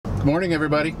Good morning,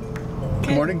 everybody.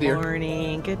 Good morning, dear. Good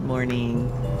morning. Good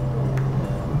morning.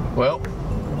 Well,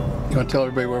 you want to tell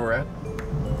everybody where we're at?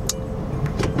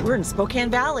 We're in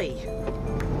Spokane Valley.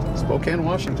 Spokane,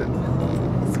 Washington.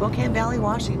 Spokane Valley,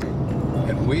 Washington.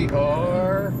 And we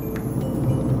are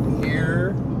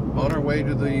here on our way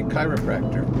to the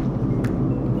chiropractor.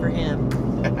 For him.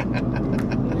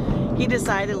 He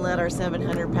decided to let our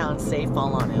 700-pound safe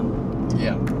fall on him.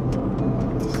 Yeah.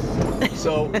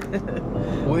 So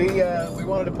we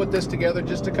wanted to put this together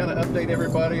just to kind of update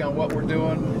everybody on what we're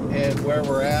doing and where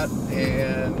we're at,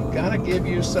 and kind of give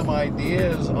you some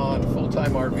ideas on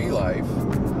full-time RV life.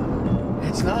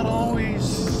 It's not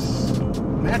always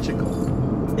magical.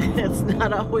 It's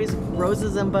not always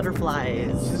roses and butterflies.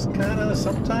 It's just kind of,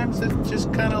 sometimes it's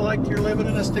just kind of like you're living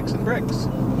in a sticks and bricks.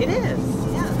 It is,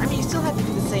 yeah. I mean, you still have to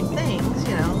do the same things,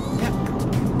 you know. Yeah.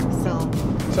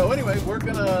 So anyway, we're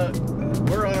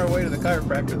on our way to the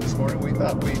chiropractor this morning. We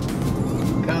thought we'd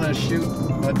kind of shoot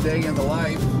a day in the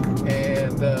life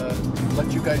and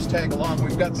let you guys tag along.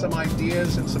 We've got some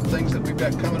ideas and some things that we've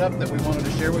got coming up that we wanted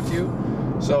to share with you.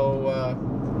 So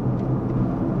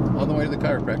on the way to the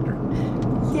chiropractor.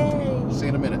 Yay! See you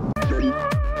in a minute. 3,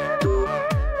 2,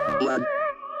 1,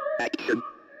 action.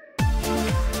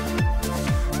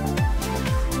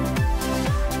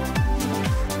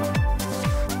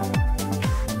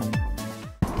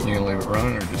 You gonna leave it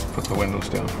running or just put the windows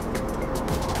down?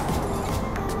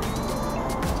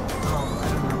 Oh, I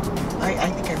don't know. I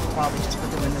think I'd probably just put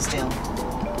the windows down.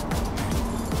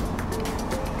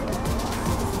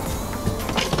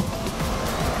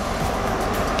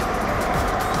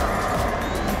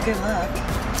 Good luck.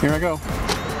 Here I go.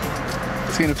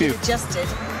 See you in a few. Adjusted.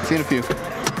 See you in a few.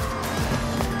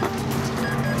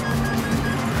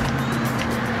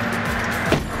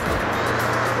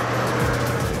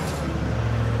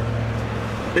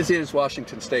 This is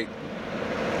Washington State.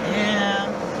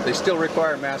 Yeah. They still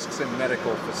require masks in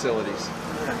medical facilities.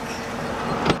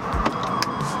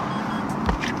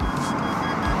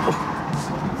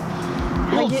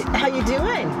 How you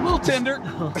doing? A little tender.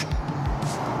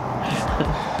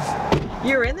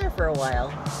 You were in there for a while.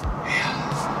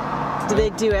 Do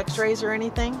they do x-rays or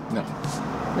anything? No.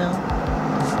 No?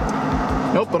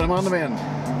 Nope, but I'm on the mend.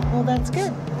 Well, that's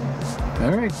good.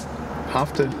 All right.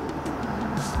 Off to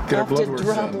get our blood work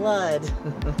draw done. blood.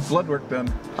 Blood work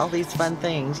done. All these fun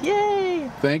things. Yay!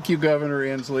 Thank you, Governor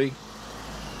Inslee.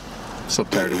 So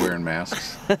tired of wearing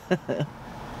masks.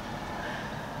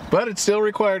 But it's still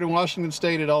required in Washington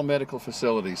State at all medical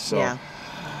facilities. So Yeah.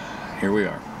 Here we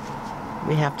are.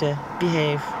 We have to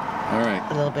behave All right.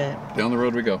 a little bit. Down the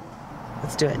road we go.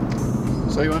 Let's do it.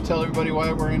 So you want to tell everybody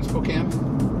why we're in Spokane?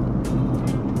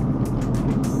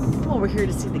 Well, we're here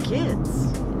to see the kids.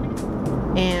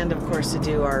 And, of course, to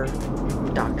do our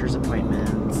doctor's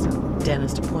appointments,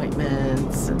 dentist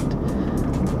appointments,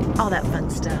 and all that fun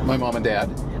stuff. My mom and dad.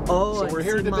 Oh, So and we're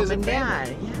here see to Mom visit and Dad.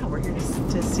 family. Yeah, we're here to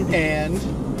see the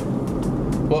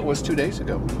And what was 2 days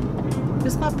ago? It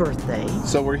was my birthday.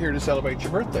 So we're here to celebrate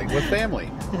your birthday with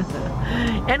family.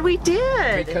 And we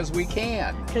did. Because we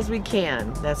can. Because we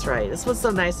can. That's right. That's what's so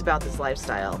nice about this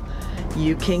lifestyle.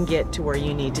 You can get to where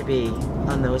you need to be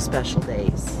on those special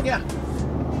days. Yeah.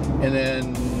 And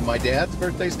then my dad's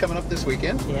birthday's coming up this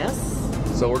weekend. Yes.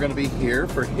 So we're going to be here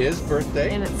for his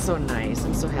birthday. And it's so nice.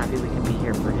 I'm so happy we can be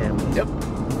here for him. Yep.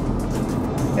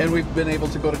 And we've been able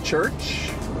to go to church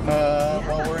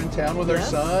while we're in town with our Yes.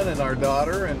 son and our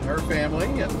daughter and her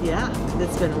family. And Yeah,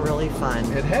 it's been really fun.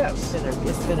 it has.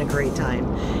 It's been a great time.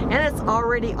 And it's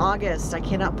already August. I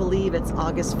cannot believe it's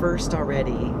August 1st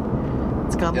already.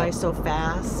 It's gone by Yep. so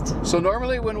fast. So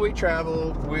normally when we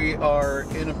travel, we are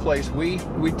in a place, we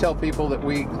tell people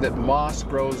that moss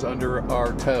grows under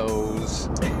our toes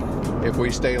if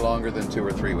we stay longer than 2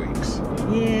 or 3 weeks.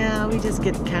 Yeah, we just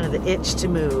get kind of the itch to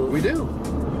move. We do.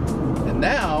 And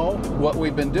now what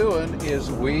we've been doing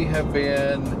is we have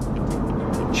been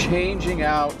changing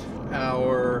out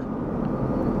our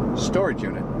storage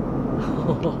unit.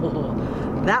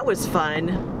 That was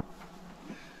fun.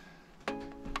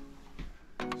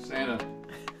 Santa,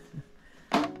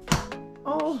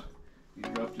 Oh, he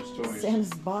dropped his toys.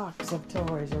 Santa's box of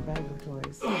toys or bag of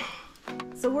toys.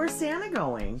 So where's Santa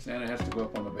going? Santa has to go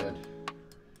up on the bed.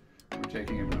 We're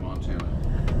taking him to Montana.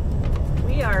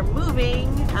 We are moving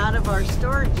out of our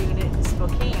storage unit in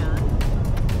Spokane.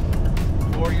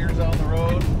 4 years on the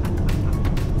road,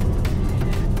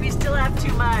 We still have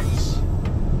too much.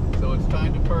 so it's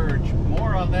time to purge.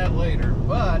 More on that later,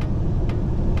 but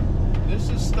this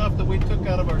is stuff that we took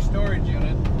out of our storage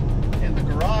unit, and the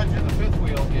garage and the fifth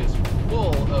wheel is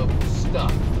full of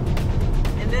stuff.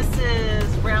 And this is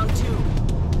round 2.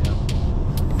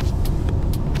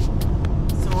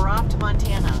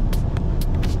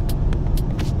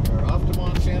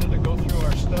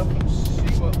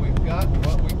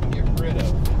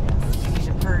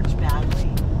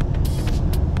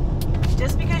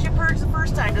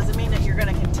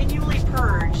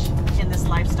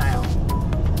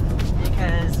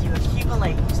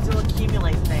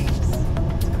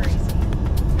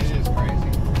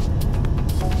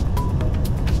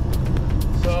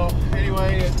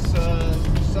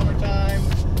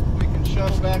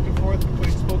 travel back and forth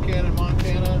between Spokane and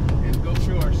Montana and go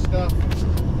through our stuff.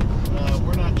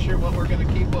 We're not sure what we're going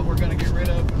to keep, what we're going to get rid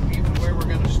of, and even where we're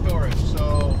going to store it.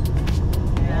 So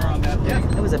more on that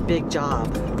later. It was a big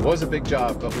job. It was a big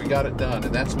job, but we got it done,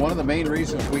 and that's one of the main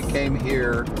reasons we came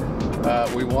here.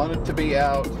 We wanted to be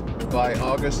out by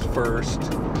August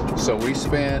 1st, so we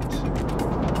spent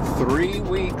 3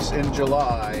 weeks in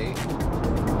July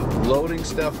loading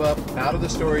stuff up out of the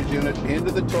storage unit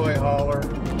into the toy hauler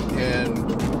and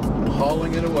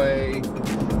hauling it away.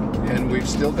 And we've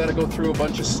still got to go through a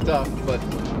bunch of stuff, but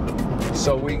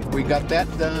so we got that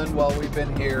done while we've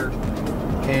been here,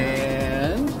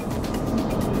 and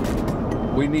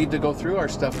we need to go through our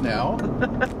stuff now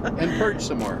and purge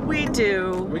some more. We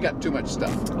do. We got too much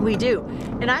stuff. We do.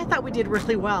 And I thought we did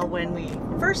really well when we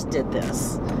first did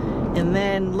this. And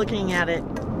then looking at it,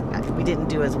 we didn't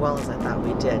do as well as I thought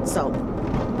we did. So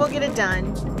we'll get it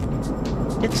done.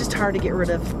 It's just hard to get rid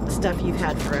of stuff you've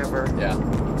had forever. Yeah.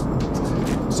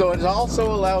 So it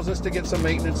also allows us to get some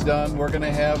maintenance done. We're going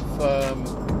to have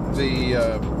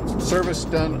the service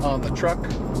done on the truck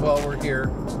while we're here.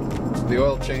 The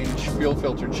oil change, fuel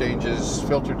filter changes,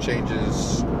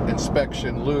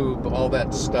 inspection, lube, all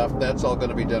that stuff. That's all going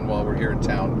to be done while we're here in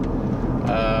town.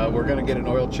 We're going to get an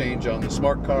oil change on the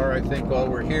smart car, I think, while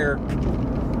we're here.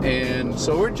 And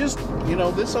so we're just, you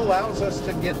know, this allows us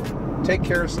to take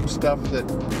care of some stuff that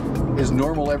is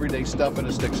normal everyday stuff in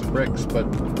a sticks and bricks, but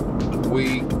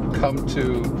we come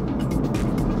to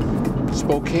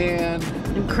Spokane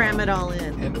and cram it all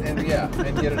in and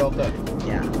get it all done.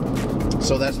 Yeah.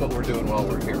 So that's what we're doing while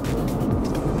we're here,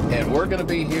 and we're going to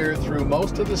be here through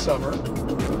most of the summer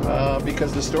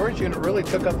because the storage unit really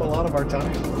took up a lot of our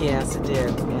time. Yes, it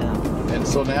did. Yeah. And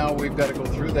so now we've got to go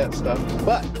through that stuff,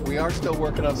 but we are still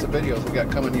working on some videos we got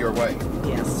coming your way.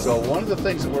 Yes. So one of the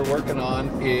things that we're working on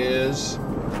is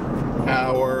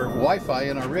our Wi-Fi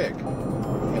in our rig.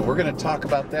 And we're going to talk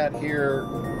about that here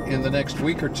in the next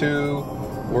week or two.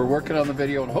 We're working on the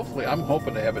video, and hopefully, I'm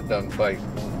hoping to have it done by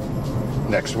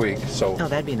next week. So oh,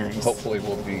 that'd be nice. Hopefully,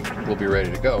 we'll be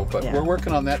ready to go. But we're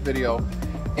working on that video,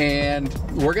 and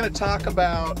we're going to talk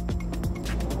about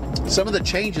some of the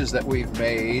changes that we've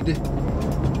made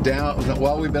down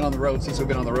while we've been on the road. Since we've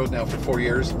been on the road now for 4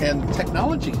 years, and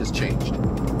technology has changed.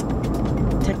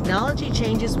 Technology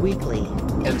changes weekly,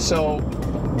 and so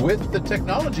with the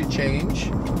technology change,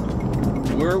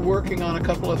 we're working on a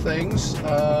couple of things,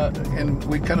 and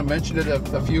we kind of mentioned it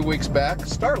a few weeks back.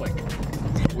 Starlink.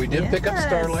 We did pick up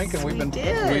Starlink, and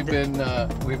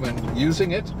we've been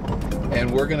using it, and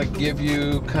we're going to give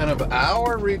you kind of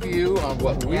our review on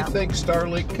what we think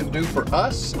Starlink can do for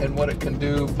us and what it can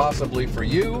do possibly for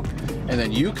you, and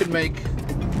then you can make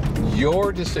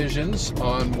your decisions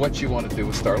on what you want to do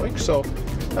with Starlink. So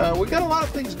we've got a lot of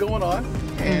things going on,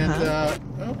 and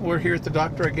well, we're here at the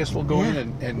doctor. I guess we'll go in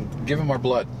and give him our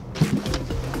blood.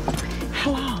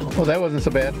 Hello. Well, that wasn't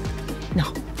so bad.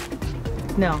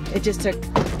 No, it just took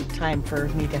time for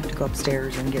me to have to go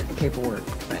upstairs and get the paperwork.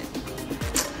 But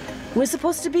it was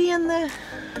supposed to be in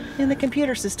the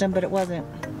computer system, but it wasn't.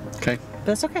 Okay. But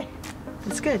that's okay.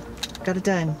 It's good. Got it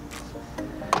done.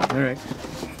 All right.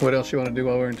 What else you want to do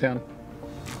while we're in town?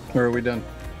 Or are we done?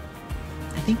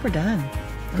 I think we're done.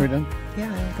 We're done?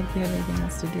 Yeah, I don't think we have anything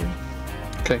else to do.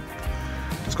 Okay.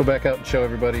 Let's go back out and show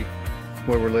everybody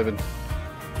where we're living.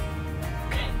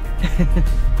 Okay.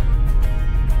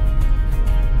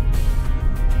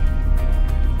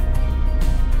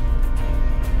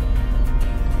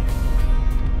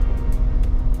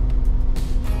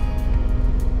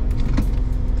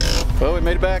 Well, we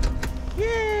made it back.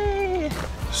 Yay!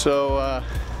 So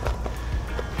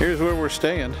here's where we're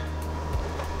staying.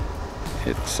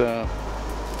 It's our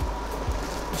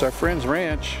friend's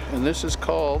ranch, and this is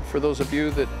called, for those of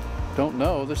you that don't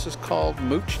know, this is called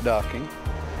mooch docking.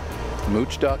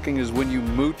 Mooch docking is when you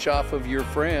mooch off of your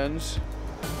friends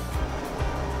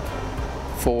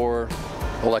for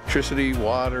electricity,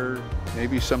 water,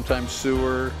 maybe sometimes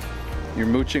sewer. You're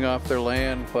mooching off their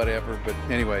land, whatever. But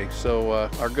anyway, so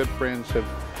our good friends have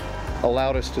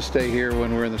allowed us to stay here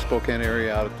when we're in the Spokane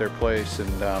area out at their place, and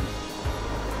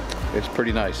it's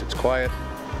pretty nice. It's quiet.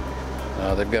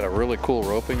 They've got a really cool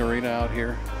roping arena out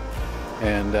here,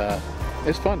 and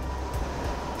it's fun.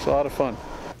 It's a lot of fun.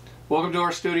 Welcome to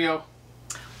our studio.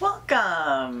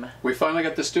 Welcome. We finally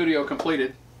got the studio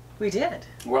completed. We did.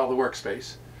 Well, the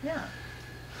workspace. Yeah.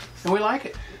 And we like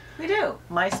it. We do.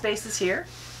 My space is here,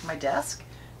 my desk,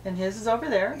 and his is over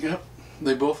there. Yep.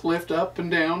 They both lift up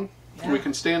and down. Yeah. We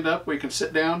can stand up, we can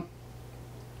sit down.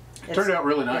 It turned out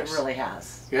really nice. It really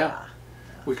has. Yeah.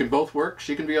 We can both work.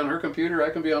 She can be on her computer,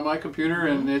 I can be on my computer,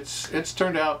 and it's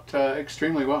turned out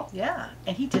extremely well. Yeah,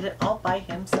 and he did it all by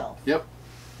himself. Yep.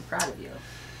 I'm proud of you.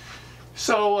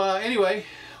 So anyway,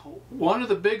 one of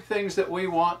the big things that we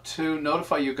want to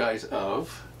notify you guys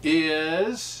of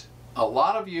is a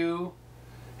lot of you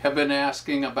have been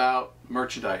asking about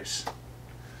merchandise.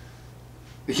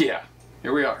 Yeah,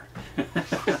 here we are.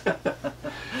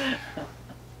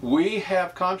 We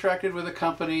have contracted with a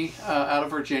company out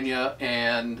of Virginia,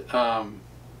 and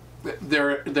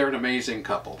they're an amazing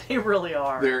couple. They really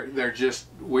are. They're just,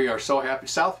 we are so happy.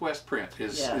 Southwest Print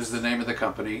is the name of the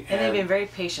company. And they've been very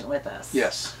patient with us.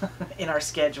 Yes. In our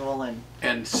schedule.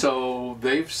 And so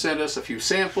they've sent us a few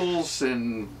samples,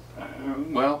 and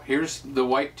well, here's the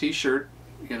white t-shirt,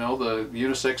 you know, the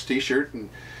unisex t-shirt, and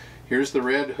here's the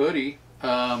red hoodie.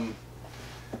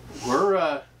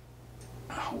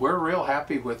 We're real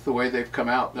happy with the way they've come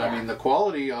out. Yeah. I mean, the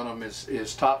quality on them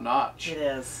is top notch. It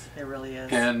is. It really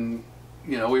is. And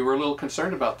you know, we were a little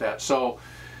concerned about that. So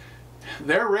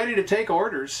they're ready to take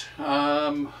orders.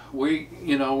 We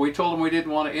told them we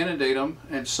didn't want to inundate them,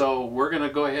 and so we're going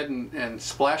to go ahead and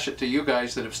splash it to you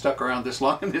guys that have stuck around this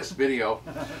long in this video.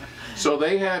 So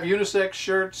they have unisex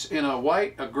shirts in a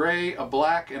white, a gray, a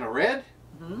black, and a red.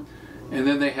 Mm-hmm. And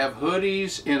then they have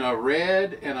hoodies in a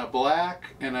red and a black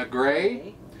and a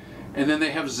gray. And then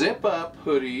they have zip-up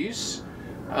hoodies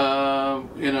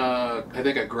in I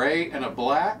think a gray and a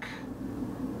black.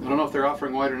 I don't know if they're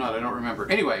offering white or not, I don't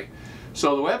remember. Anyway,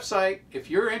 so the website, if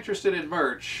you're interested in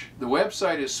merch, the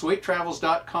website is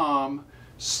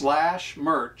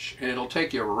sweettravels.com/merch, and it'll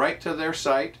take you right to their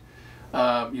site.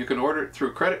 You can order it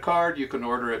through credit card, you can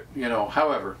order it, you know,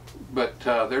 however, but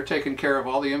they're taking care of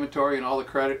all the inventory and all the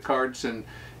credit cards and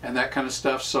that kind of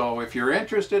stuff. So if you're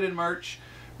interested in merch,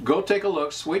 go take a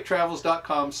look,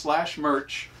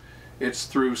 sweettravels.com/merch. It's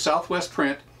through Southwest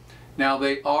Print. Now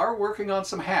they are working on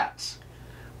some hats.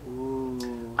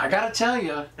 Ooh. I gotta tell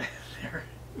you,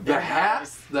 the hat,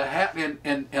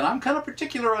 and I'm kind of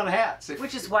particular on hats.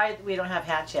 Which is why we don't have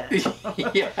hats yet.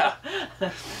 Yeah.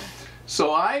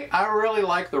 So I really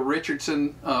like the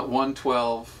Richardson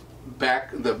 112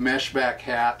 the mesh back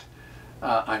hat.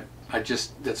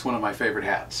 That's one of my favorite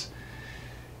hats.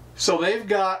 So they've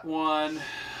got one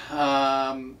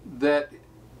that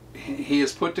he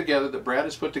has put together, that Brad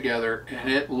has put together, and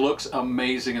it looks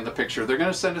amazing in the picture. They're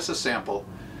going to send us a sample,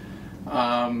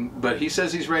 but he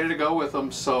says he's ready to go with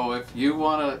them. So if you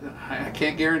want to, I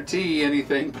can't guarantee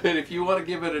anything, but if you want to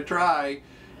give it a try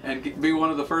and be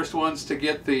one of the first ones to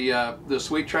get the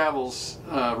Sweet Travels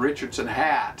Richardson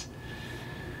hat,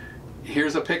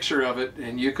 here's a picture of it,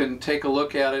 and you can take a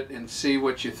look at it and see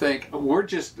what you think. We're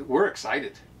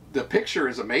excited. The picture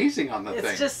is amazing on the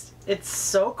thing. It's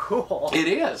so cool. It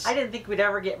is. I didn't think we'd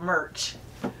ever get merch.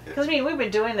 Because, I mean, we've been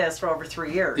doing this for over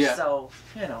 3 years. Yeah. So,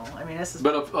 you know, I mean, this is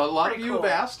But a lot of you have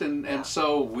asked, and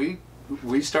so we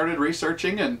started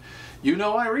researching, and you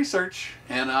know I research,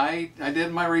 and I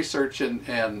did my research,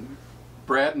 and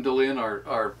Brad and Delynn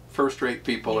are first-rate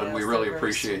people, and we really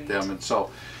appreciate them, and so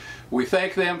we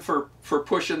thank them for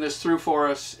pushing this through for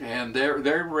us, and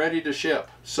they're ready to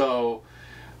ship. So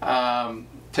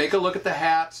take a look at the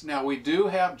hats. Now we do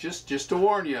have, just to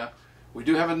warn you, we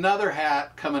do have another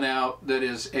hat coming out that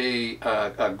is a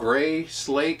gray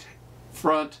slate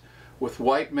front with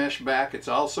white mesh back. It's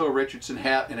also a Richardson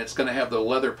hat, and it's going to have the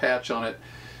leather patch on it.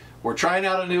 We're trying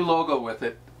out a new logo with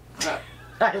it.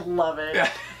 I love it.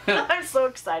 I'm so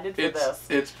excited for this.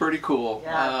 It's pretty cool.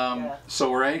 Yeah, So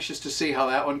we're anxious to see how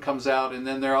that one comes out, and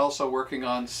then they're also working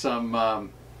on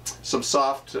some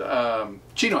soft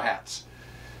chino hats.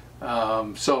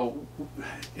 So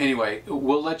anyway,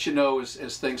 we'll let you know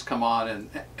as things come on,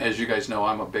 and as you guys know,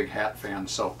 I'm a big hat fan,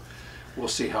 so we'll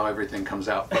see how everything comes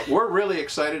out. But we're really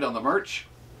excited on the merch.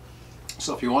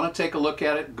 So if you want to take a look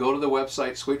at it, go to the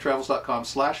website,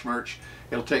 sweettravels.com/merch.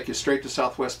 It'll take you straight to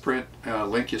Southwest Print,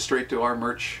 link you straight to our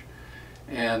merch.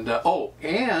 And,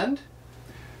 and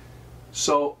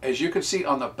so as you can see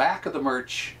on the back of the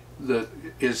merch,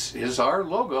 is our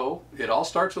logo. It all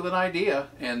starts with an idea,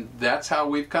 and that's how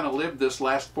we've kind of lived this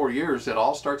last 4 years. It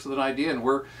all starts with an idea, and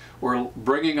we're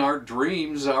bringing our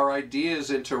dreams, our ideas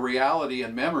into reality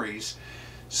and memories.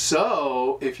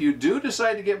 So if you do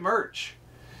decide to get merch,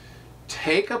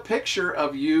 take a picture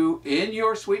of you in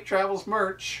your Sweet Travels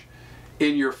merch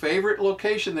in your favorite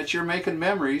location that you're making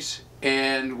memories,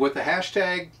 and with the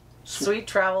hashtag Sweet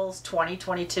Travels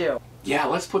 2022. Yeah,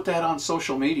 let's put that on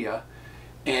social media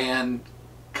and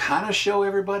kind of show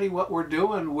everybody what we're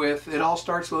doing with It All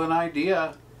Starts With an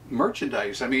Idea.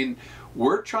 merchandise. I mean,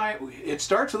 we're trying, it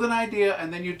starts with an idea,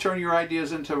 and then you turn your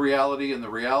ideas into reality, and the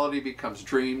reality becomes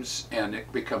dreams, and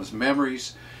it becomes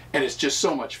memories, and it's just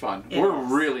so much fun. We're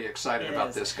really excited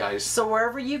about this, guys. So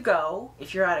wherever you go,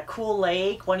 if you're at a cool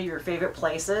lake, one of your favorite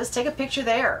places, take a picture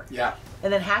there. Yeah.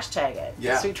 And then hashtag it.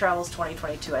 Yeah. Sweet Travels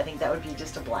 2022. I think that would be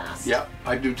just a blast. Yeah,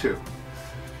 I do too.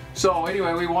 So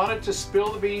anyway, we wanted to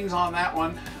spill the beans on that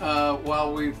one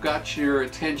while we've got your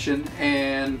attention.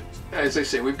 And as I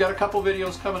say, we've got a couple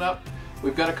videos coming up.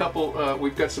 We've got a couple.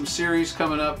 We've got some series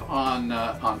coming up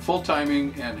on full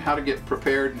timing and how to get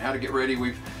prepared and how to get ready.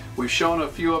 We've shown a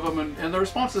few of them, and the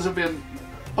responses have been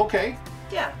okay.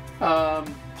 Yeah.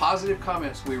 Positive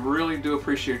comments. We really do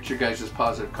appreciate you guys'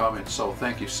 positive comments. So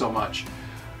thank you so much.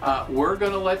 We're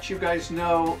going to let you guys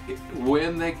know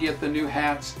when they get the new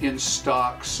hats in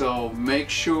stock, so make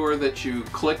sure that you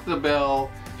click the bell,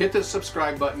 hit the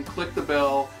subscribe button, click the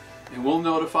bell, and we'll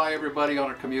notify everybody on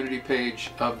our community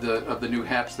page of the new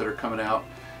hats that are coming out.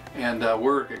 And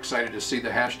we're excited to see the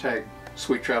hashtag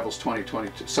Sweet Travels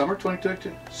 2022. Summer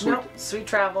 2022? Nope, Sweet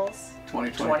Travels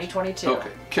 2022.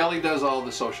 Okay. Kelly does all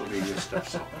the social media stuff,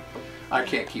 so I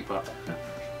can't keep up.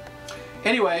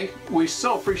 Anyway, we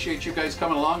so appreciate you guys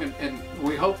coming along, and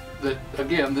we hope that,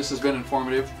 again, this has been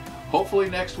informative. Hopefully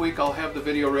next week I'll have the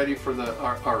video ready for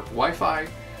our Wi-Fi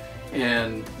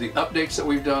and the updates that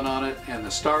we've done on it and the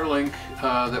Starlink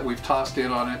that we've tossed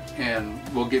in on it, and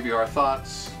we'll give you our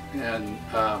thoughts, and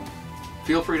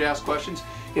feel free to ask questions.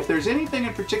 If there's anything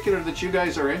in particular that you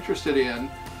guys are interested in,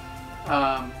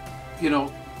 you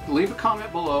know, leave a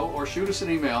comment below or shoot us an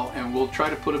email, and we'll try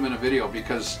to put them in a video,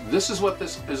 because this is what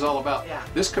this is all about. Yeah.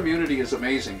 This community is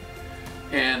amazing,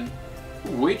 and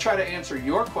we try to answer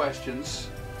your questions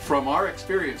from our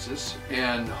experiences,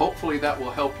 and hopefully that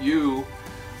will help you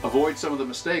avoid some of the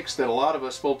mistakes that a lot of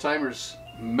us full-timers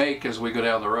make as we go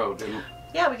down the road. And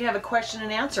yeah, we can have a question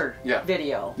and answer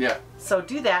video. Yeah. So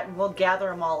do that, and we'll gather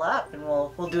them all up, and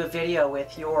we'll do a video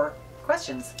with your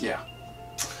questions. Yeah.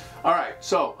 All right.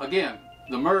 So again,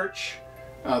 the merch,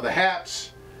 the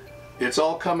hats, it's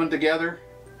all coming together,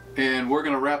 and we're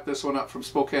going to wrap this one up from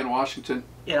Spokane, Washington.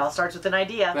 It all starts with an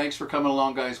idea. Thanks for coming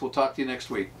along, guys. We'll talk to you next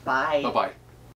week. Bye. Bye-bye.